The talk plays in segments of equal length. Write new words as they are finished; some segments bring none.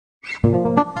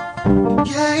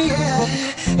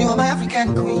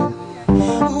and queen.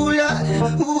 Ooh, Lord,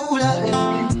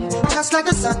 just like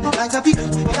the sun, lights up the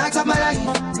earth, lights up my life.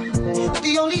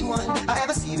 The only one I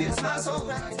ever see with a smile so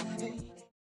bright.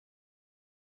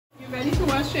 You ready to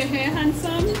wash your hair,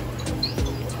 handsome?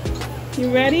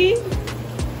 You ready?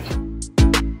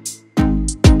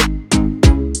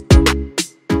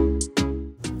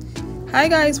 Hi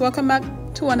guys, welcome back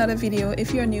to another video.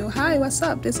 If you're new, hi, what's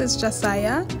up? This is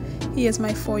Josiah. He is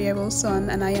my 4-year-old son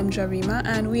and I am Jarima,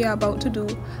 and we are about to do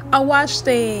a wash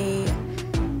day.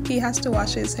 He has to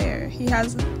wash his hair. He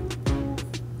has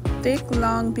thick,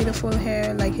 long, beautiful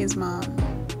hair like his mom.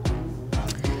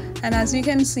 And as you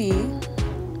can see,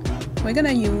 we're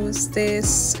gonna use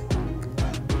this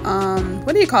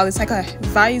what do you call this, like a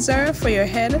visor for your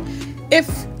head. If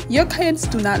your kids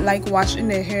do not like washing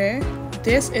their hair,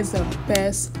 this is the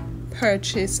best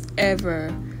purchase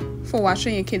ever for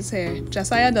washing your kids' hair.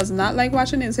 Josiah does not like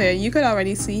washing his hair. You could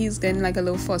already see he's getting like a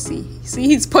little fussy. See,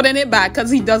 he's putting it back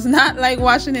because he does not like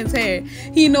washing his hair.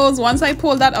 He knows once I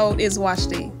pull that out, it's wash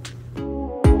day.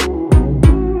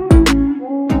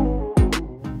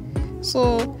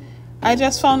 So I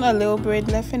just found a little braid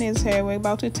left in his hair. We're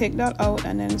about to take that out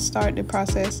and then start the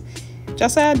process.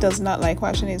 Josiah does not like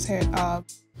washing his hair at all.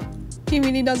 He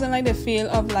really doesn't like the feel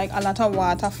of like a lot of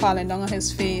water falling down on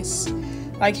his face.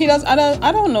 Like he does, I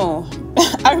don't know.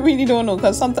 I really don't know,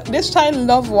 because sometimes this child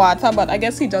loves water, but I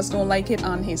guess he just don't like it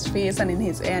on his face and in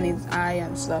his ear and his eye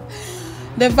and stuff.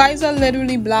 The visor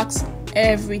literally blocks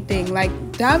everything. Like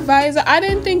that visor, I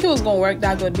didn't think it was gonna work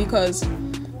that good, because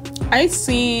I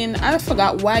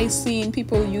forgot why I seen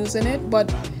people using it,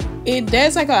 but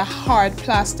there's like a hard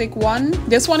plastic one.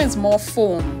 This one is more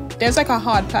foam. There's like a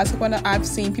hard plastic one that I've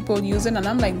seen people using, and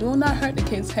I'm like, do not hurt the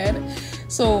kid's head.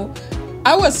 So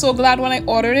I was so glad when I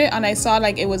ordered it and I saw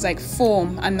like it was like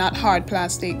foam and not hard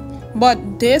plastic.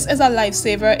 But this is a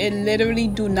lifesaver. It literally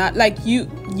do not, like, you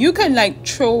can like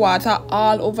throw water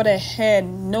all over their head.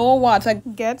 No water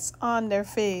gets on their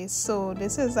face. So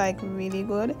this is like really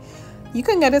good. You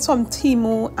can get it from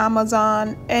Temu,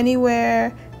 Amazon,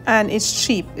 anywhere, and it's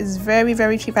cheap. It's very,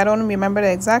 very cheap. I don't remember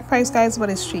the exact price, guys, but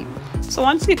it's cheap. So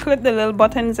once you clip the little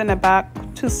buttons in the back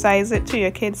to size it to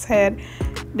your kid's head,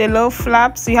 the little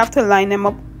flaps, you have to line them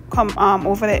up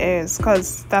over the ears,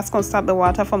 because that's going to stop the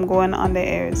water from going on the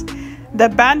ears. The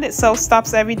band itself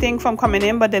stops everything from coming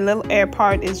in, but the little air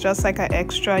part is just like an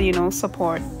extra, you know,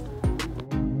 support.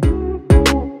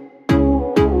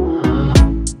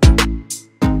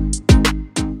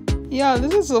 Yeah,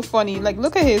 this is so funny. Like,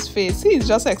 look at his face. He's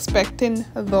just expecting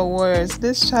the worst.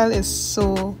 This child is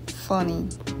so funny.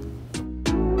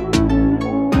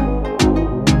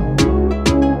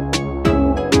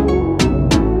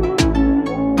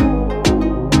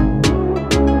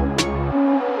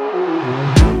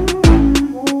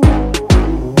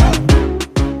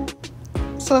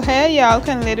 So here y'all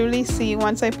can literally see,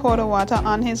 once I pour the water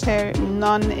on his hair,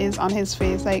 none is on his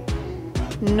face. Like,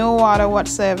 no water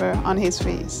whatsoever on his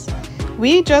face.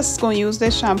 We just gonna use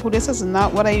this shampoo. This is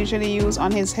not what I usually use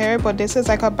on his hair, but this is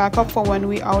like a backup for when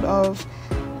we out of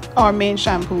our main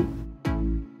shampoo.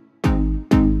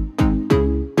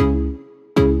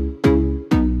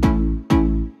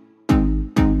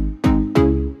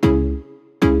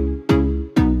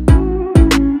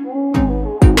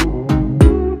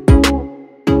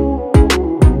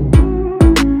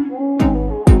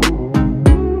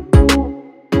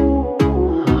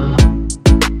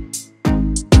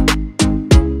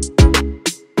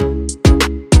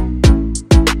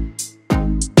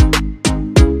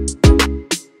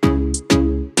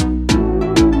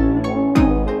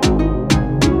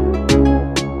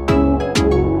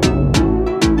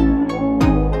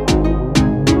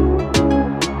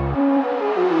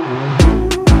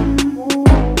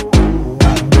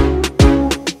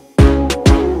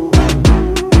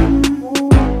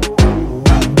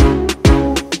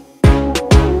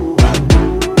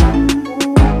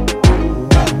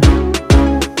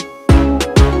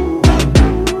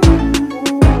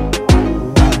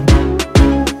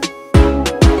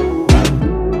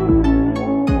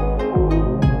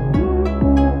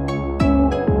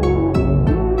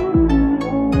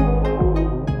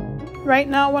 Right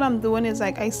now what I'm doing is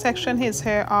like I section his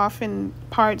hair off in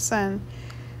parts and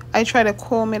I try to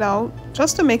comb it out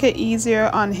just to make it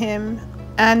easier on him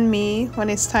and me when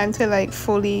it's time to like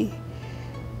fully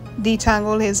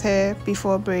detangle his hair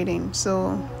before braiding.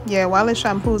 So yeah, while the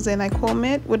shampoo's in, I comb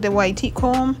it with the white heat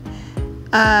comb,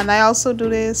 and I also do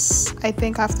this, I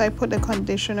think after I put the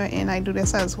conditioner in, I do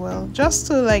this as well, just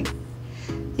to, like,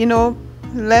 you know,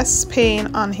 less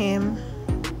pain on him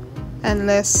and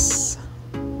less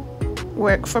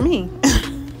work for me.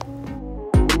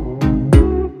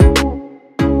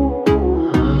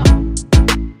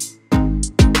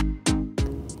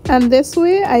 And this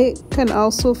way I can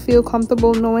also feel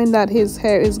comfortable knowing that his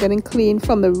hair is getting clean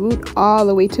from the root all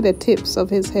the way to the tips of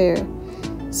his hair.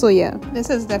 So yeah, this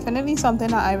is definitely something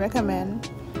that I recommend,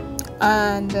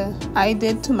 and I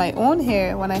did to my own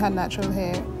hair when I had natural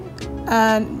hair,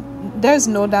 and there's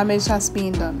no damage that's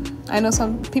being done. I know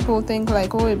some people think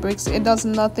like, oh, it breaks. It does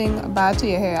nothing bad to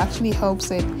your hair. It actually helps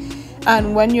it.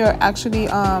 And when you're actually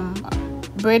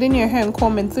braiding your hair and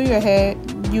combing through your hair,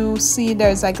 you see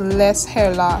there's like less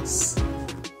hair loss.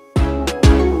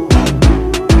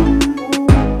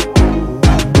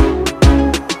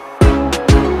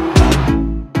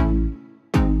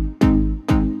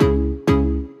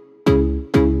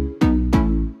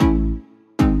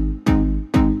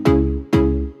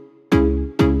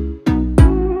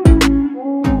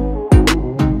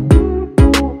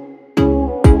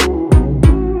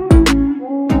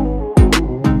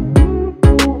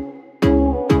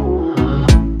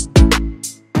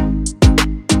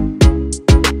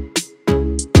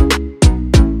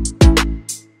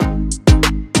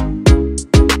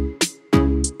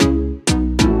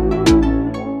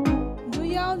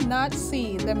 Not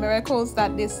see the miracles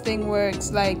that this thing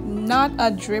works. Like, not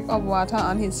a drip of water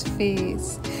on his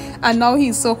face, and now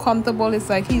he's so comfortable. It's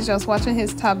like he's just watching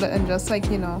his tablet and just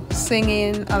like, you know,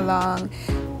 singing along.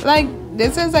 Like,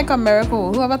 this is like a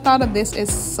miracle. Whoever thought of this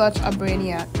is such a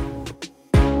brainiac.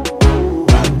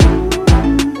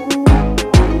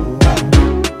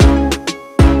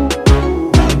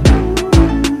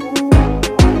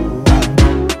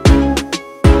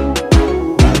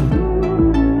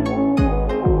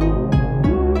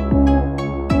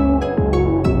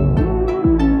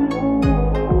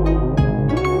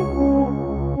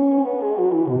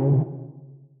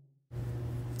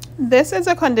 This is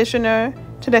a conditioner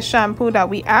to the shampoo that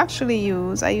we actually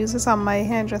use. I use this on my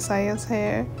hair, Josiah's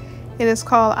hair. It is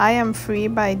called I Am Free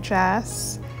by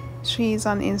Jas. She's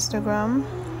on Instagram.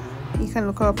 You can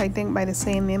look her up, I think, by the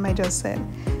same name I just said.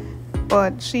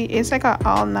 But she is like an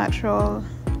all natural.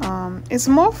 It's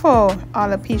more for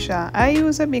alopecia. I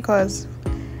use it because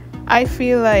I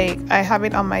feel like I have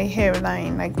it on my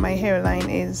hairline. Like, my hairline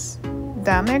is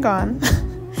damn near gone.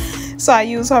 So I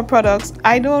use her products.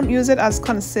 I don't use it as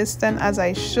consistent as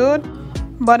I should,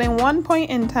 but in one point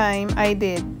in time I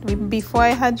did. Before I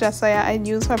had Josiah, I'd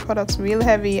use her products real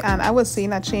heavy, and I was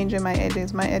seeing a change in my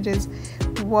edges. My edges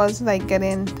was like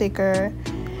getting thicker.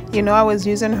 You know, I was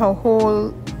using her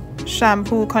whole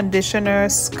shampoo, conditioner,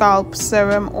 scalp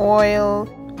serum, oil.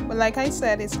 But like I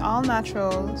said, it's all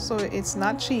natural, so it's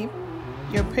not cheap.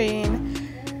 You're paying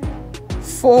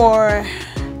for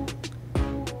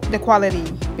the quality,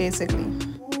 basically.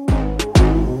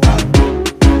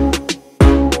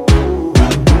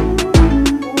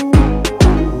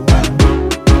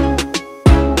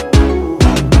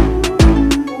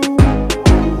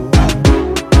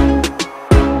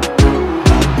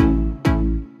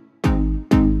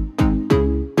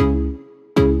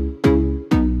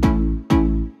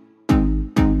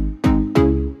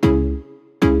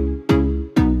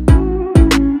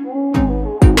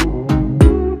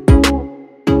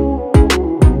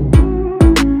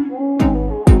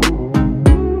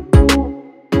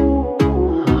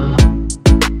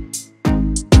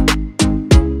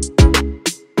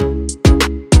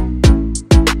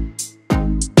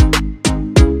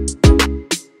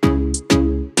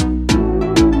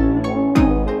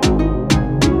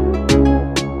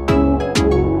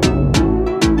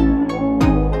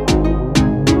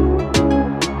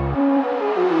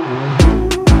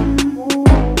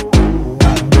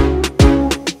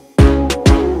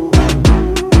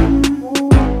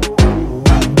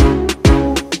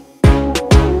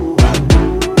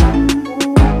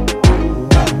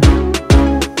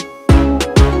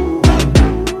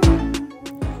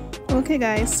 Okay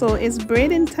guys, so it's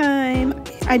braiding time.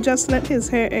 I just let his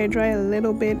hair air dry a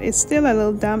little bit. It's still a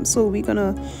little damp, so we're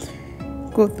gonna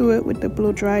go through it with the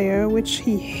blow dryer, which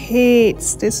he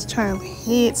hates. This child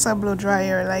hates a blow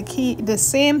dryer. Like, the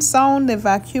same sound the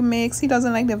vacuum makes, he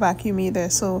doesn't like the vacuum either.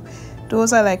 So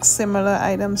those are like similar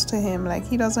items to him. Like,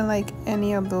 he doesn't like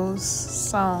any of those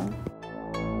sounds.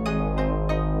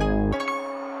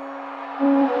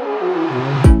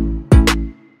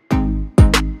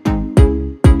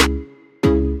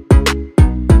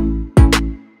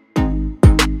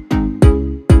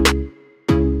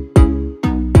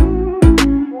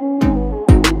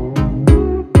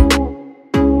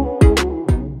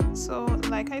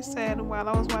 Like I said, while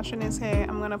I was washing his hair,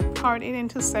 I'm gonna part it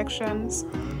into sections,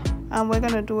 and we're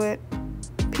gonna do it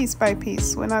piece by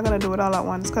piece. We're not gonna do it all at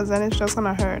once, because then it's just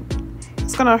gonna hurt.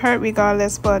 It's gonna hurt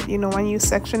regardless, but you know, when you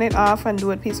section it off and do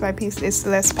it piece by piece, it's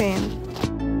less pain.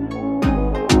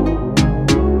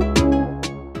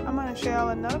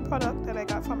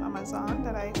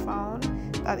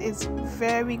 is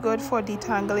very good for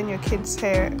detangling your kids'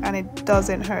 hair, and it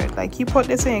doesn't hurt. Like, you put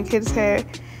this in your kids' hair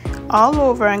all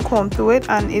over and comb through it,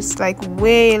 and it's like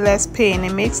way less pain.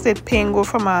 It makes the pain go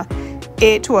from a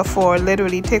 8 to a 4.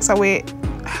 Literally takes away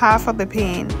half of the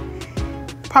pain,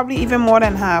 probably even more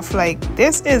than half. Like,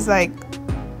 this is like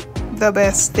the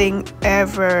best thing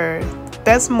ever.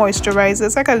 Best moisturizer.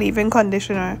 It's like a leave-in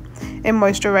conditioner. It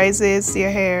moisturizes your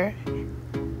hair,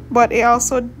 but it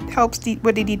also helps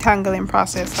with the detangling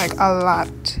process, like, a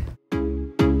lot.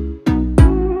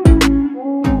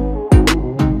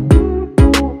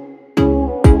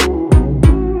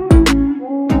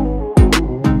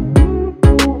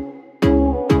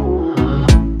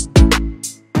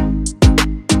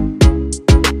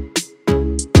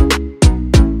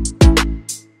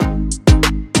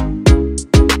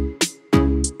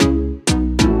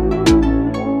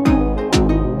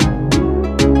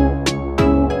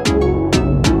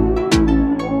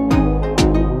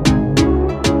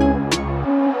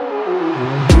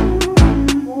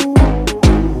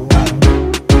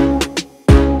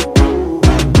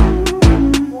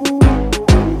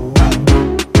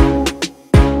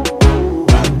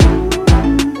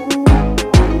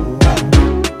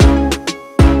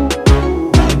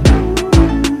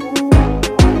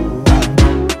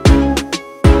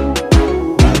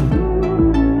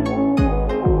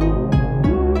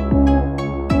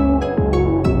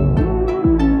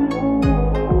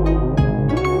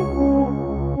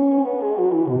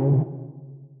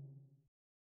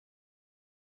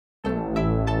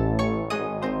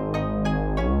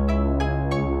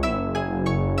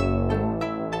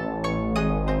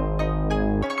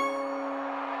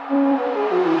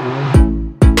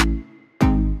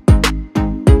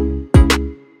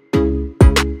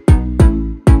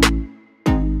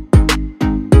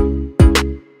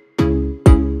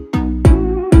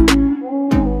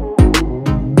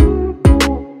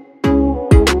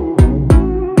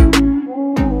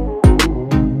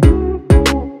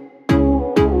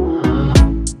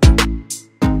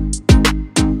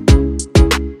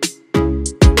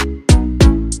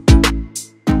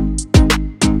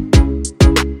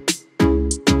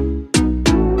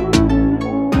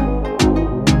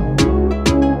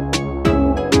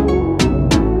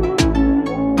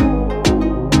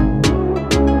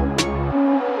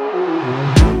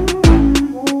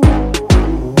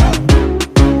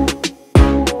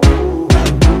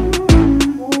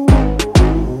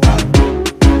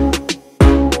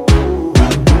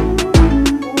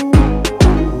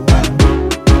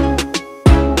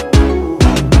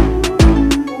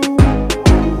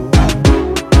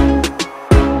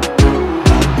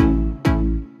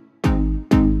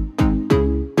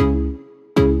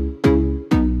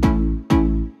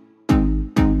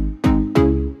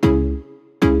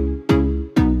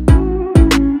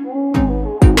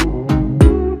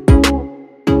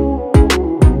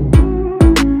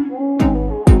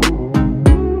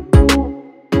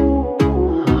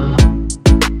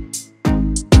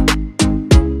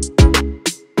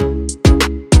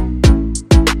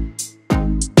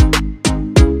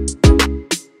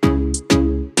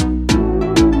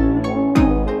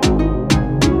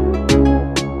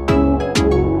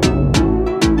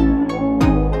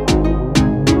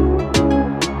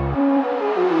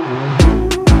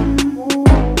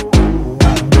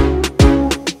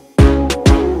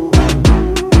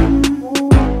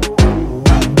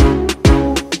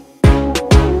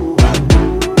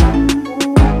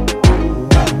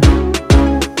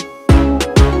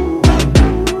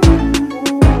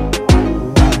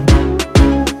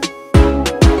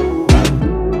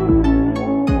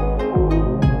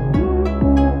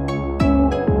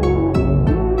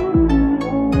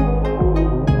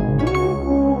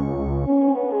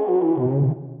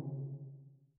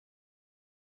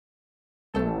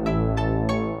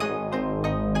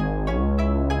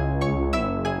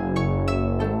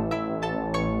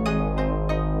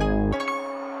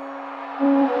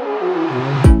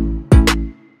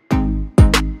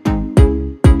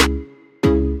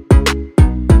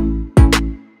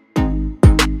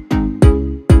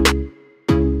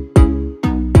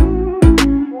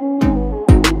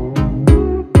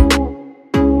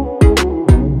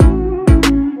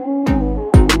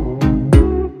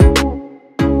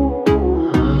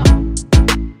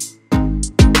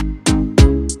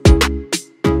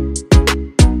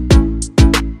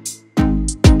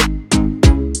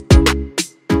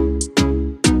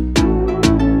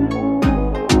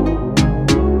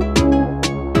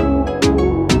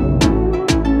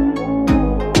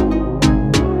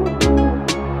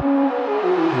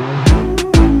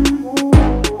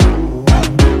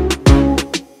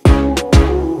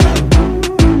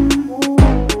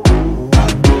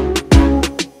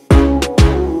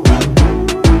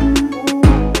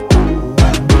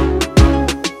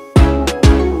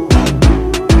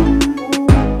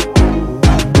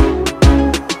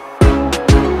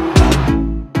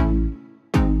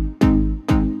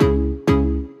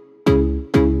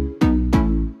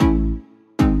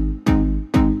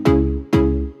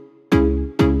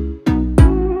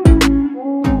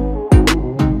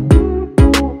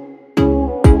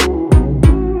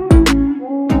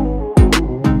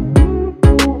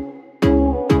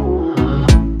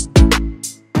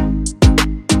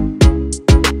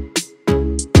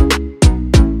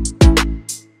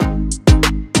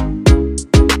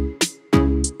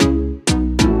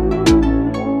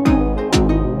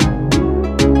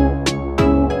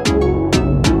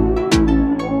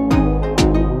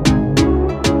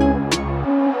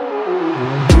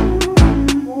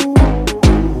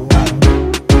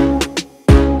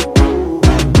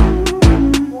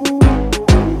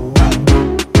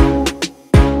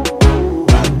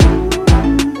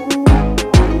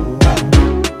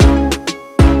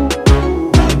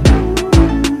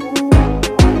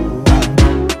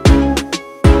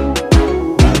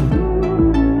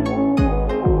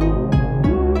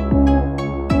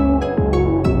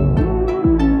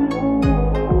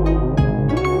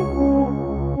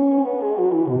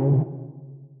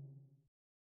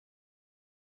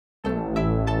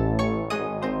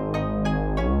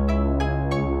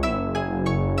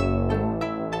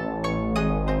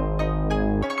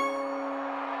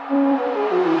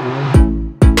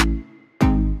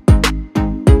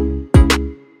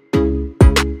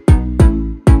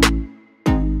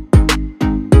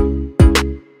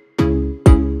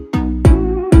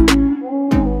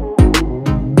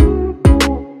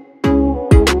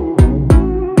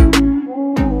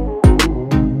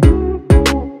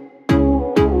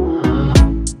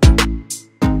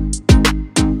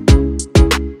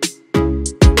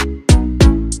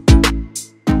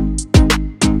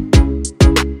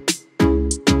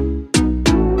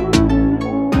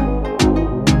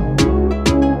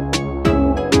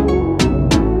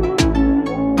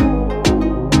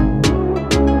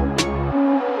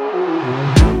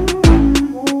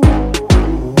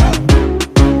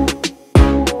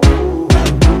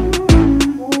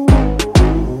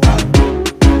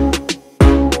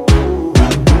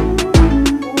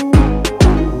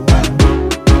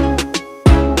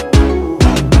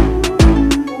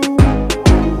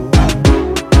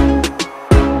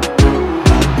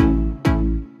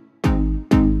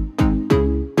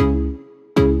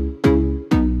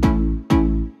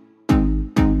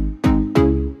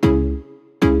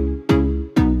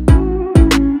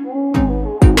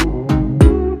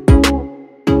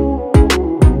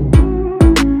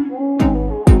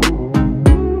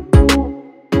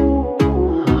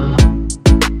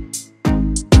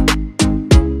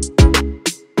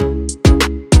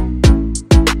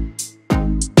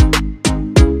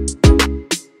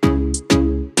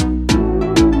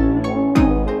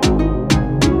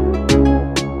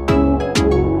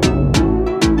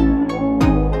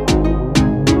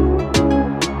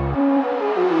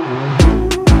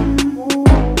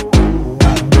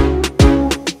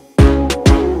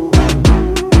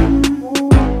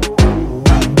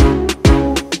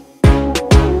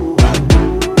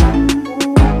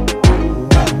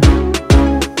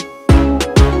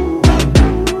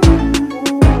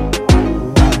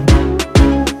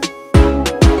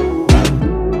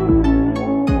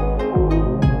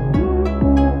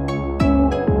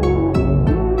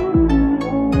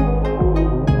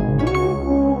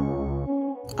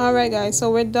 Alright, so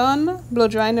we're done blow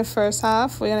drying the first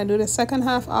half. We're gonna do the second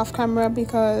half off camera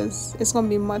because it's gonna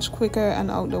be much quicker and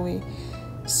out the way.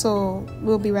 So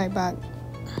we'll be right back.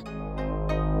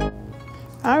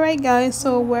 Alright guys,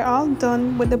 so we're all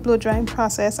done with the blow drying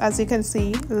process. As you can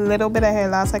see, a little bit of hair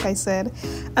loss like I said,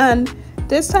 and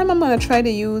this time I'm going to try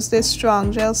to use this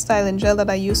strong gel styling gel that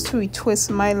I used to retwist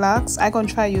my locks. I'm going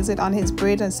to try to use it on his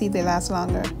braids and see if they last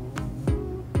longer.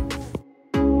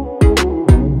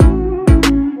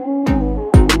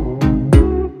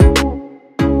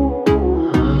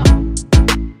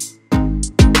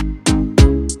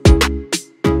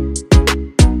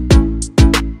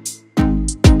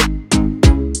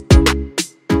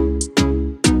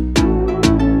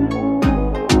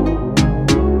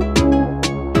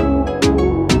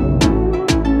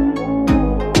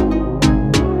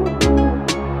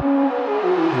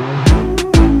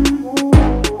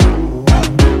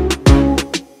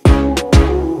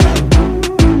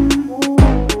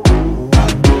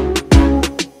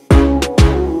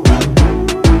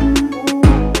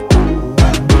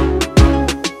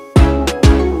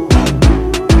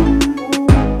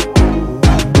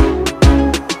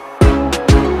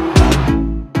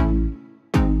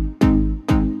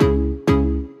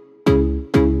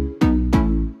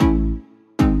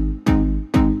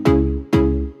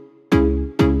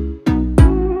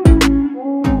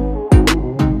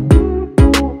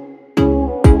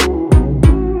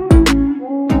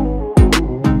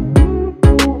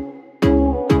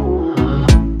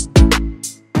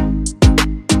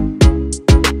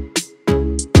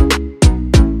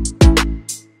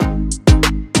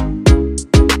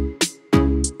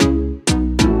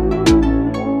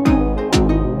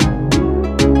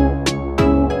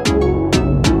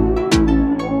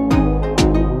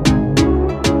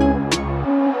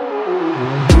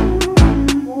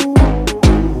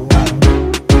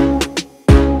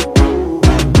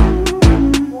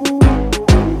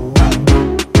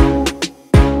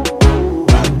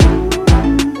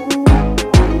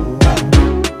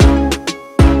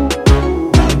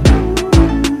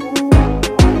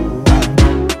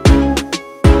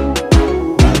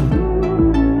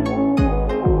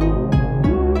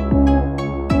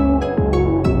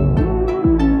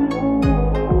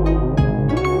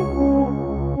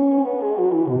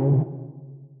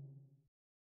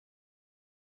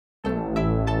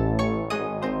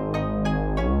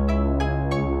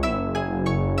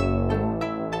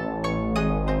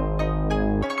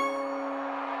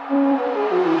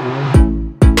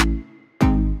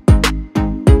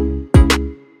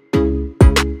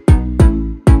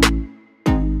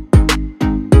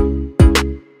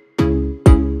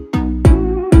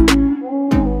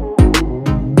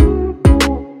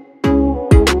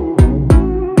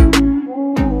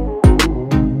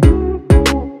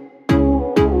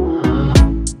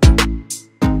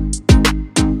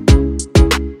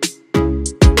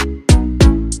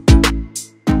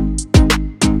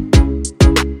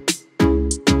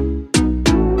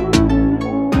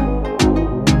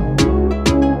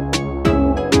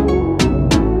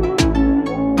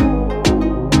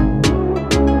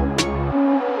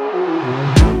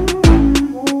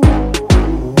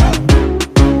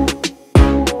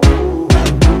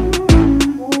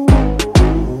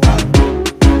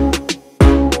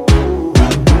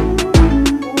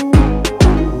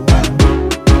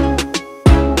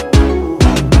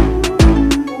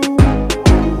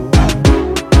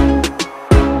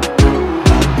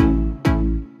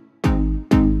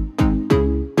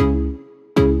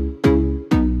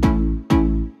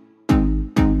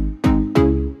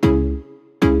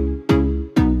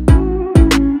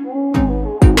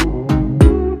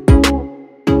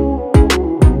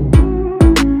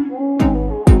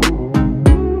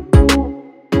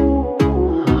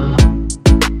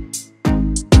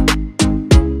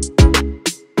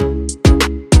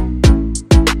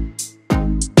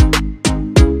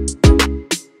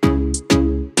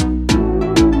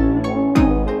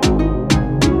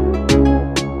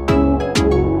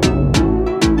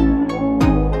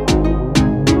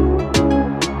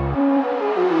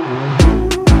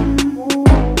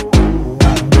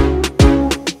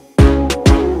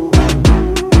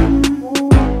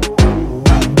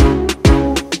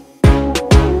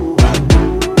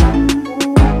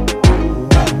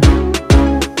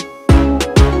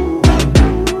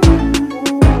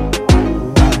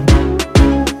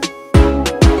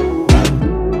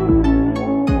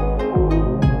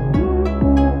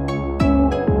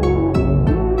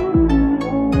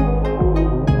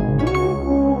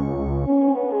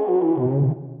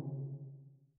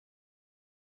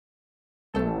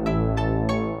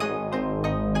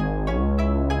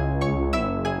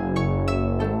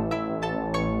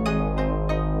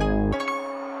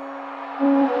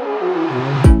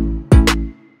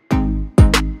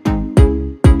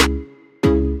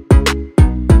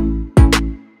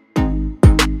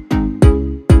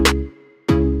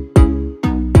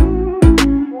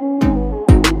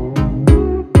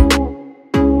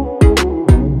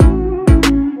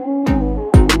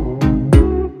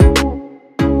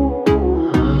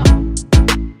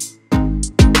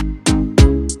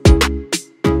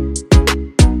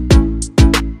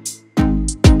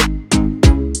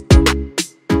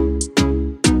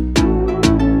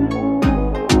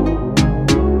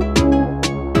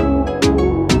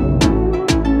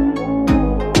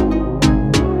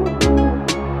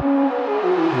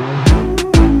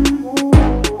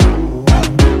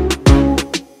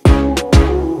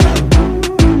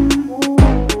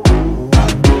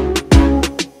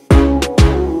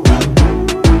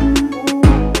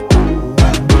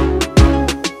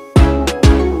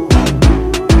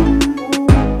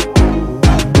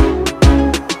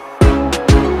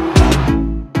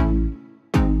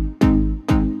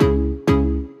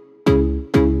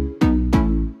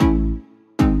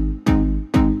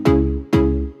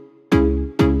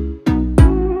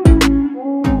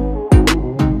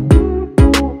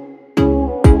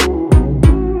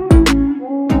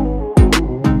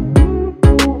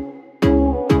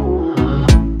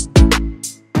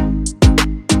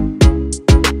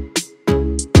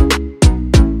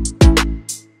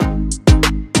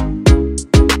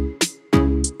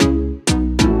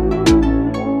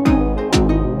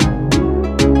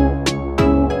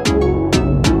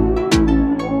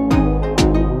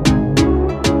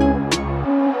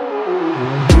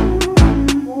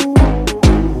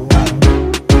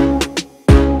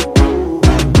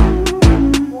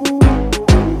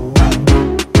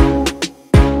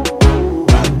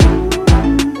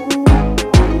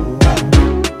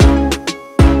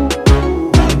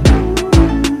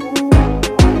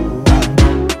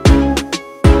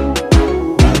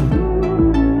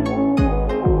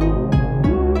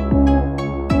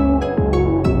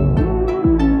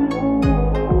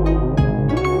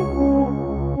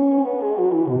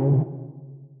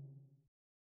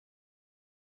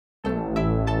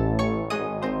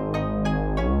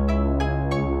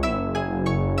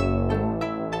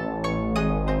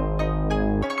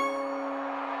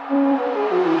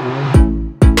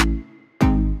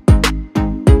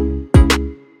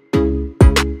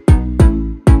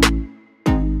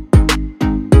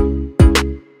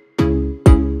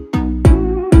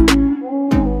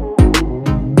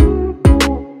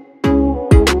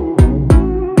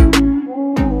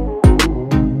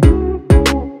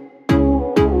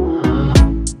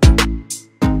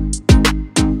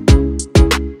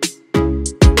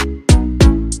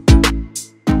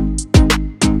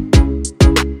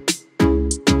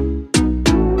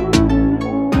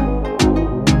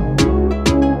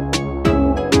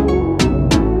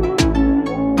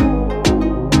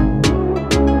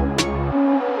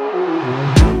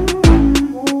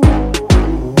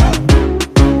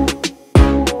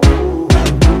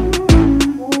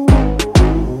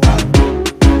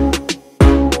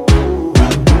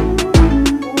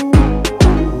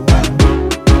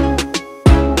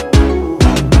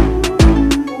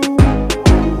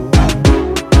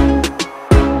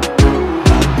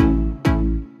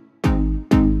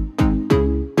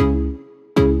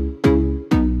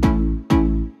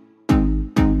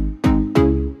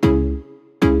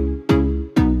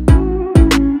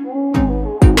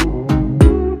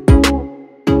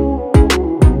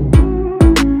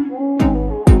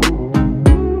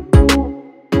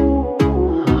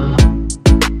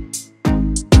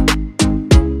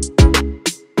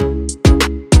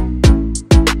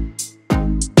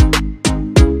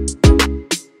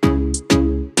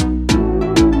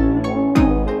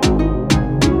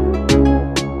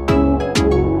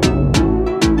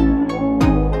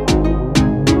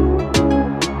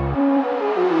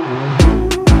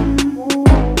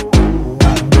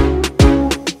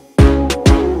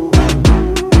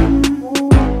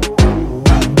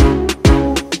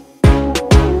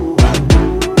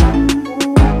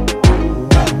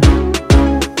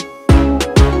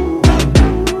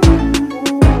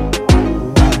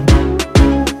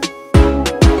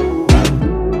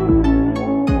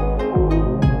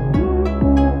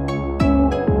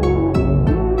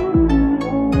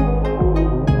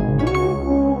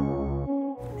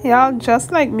 Y'all,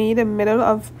 just like me, the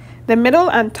middle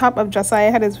and top of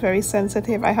Josiah's head is very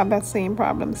sensitive. I have that same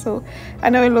problem. So I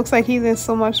know it looks like he's in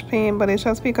so much pain, but it's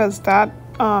just because that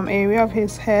area of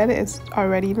his head is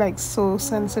already like so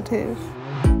sensitive.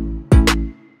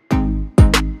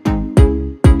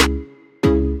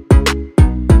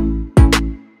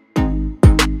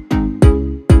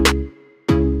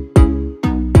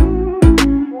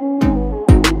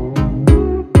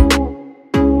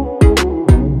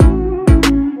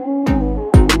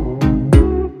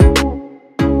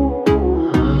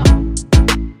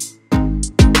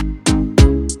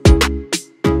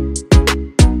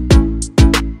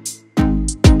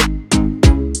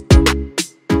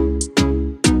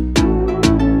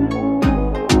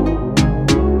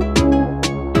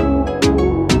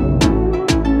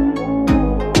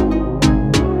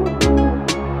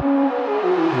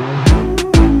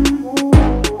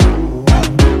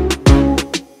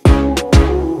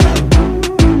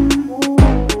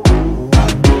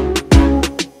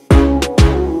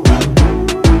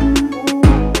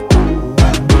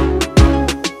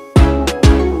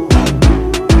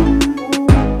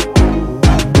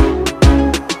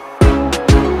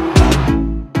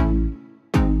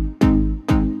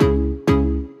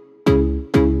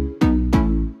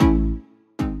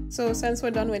 So since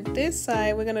we're done with this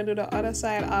side, we're gonna do the other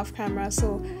side off camera,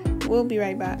 so we'll be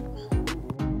right back.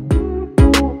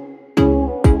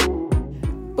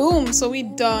 Boom, so we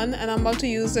done, and I'm about to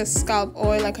use the scalp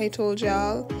oil like I told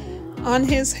y'all on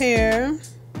his hair.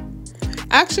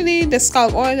 Actually, the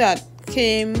scalp oil that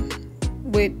came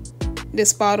with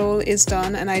this bottle is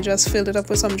done, and I just filled it up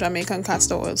with some Jamaican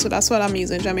castor oil. So that's what I'm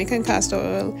using, Jamaican castor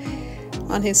oil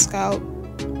on his scalp.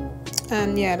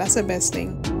 And yeah, that's the best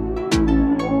thing.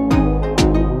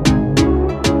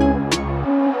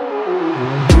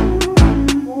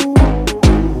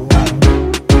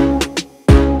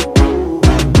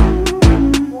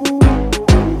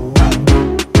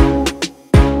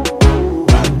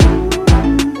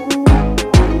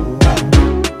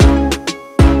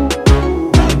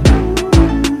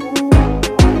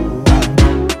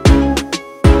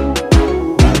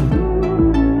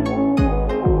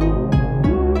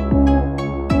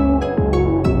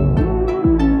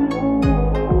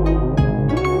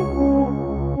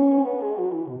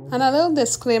 And a little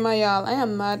disclaimer, y'all, I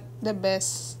am not the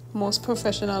best, most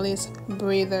professionalist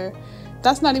braider.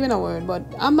 That's not even a word, but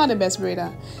I'm not the best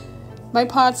braider. My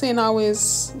parts ain't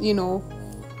always, you know,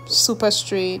 super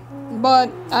straight, but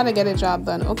I had to get a job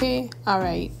done, okay? All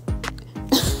right.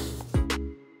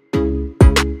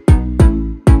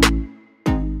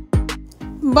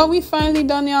 But we finally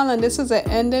done, y'all, and this is the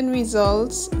ending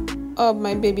results of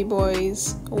my baby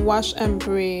boy's wash and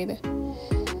braid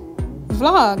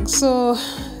vlog. So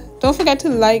don't forget to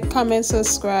like, comment,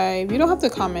 subscribe. You don't have to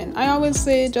comment. I always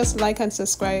say just like and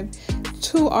subscribe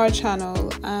to our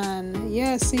channel. And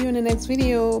yeah, see you in the next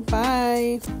video.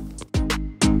 Bye.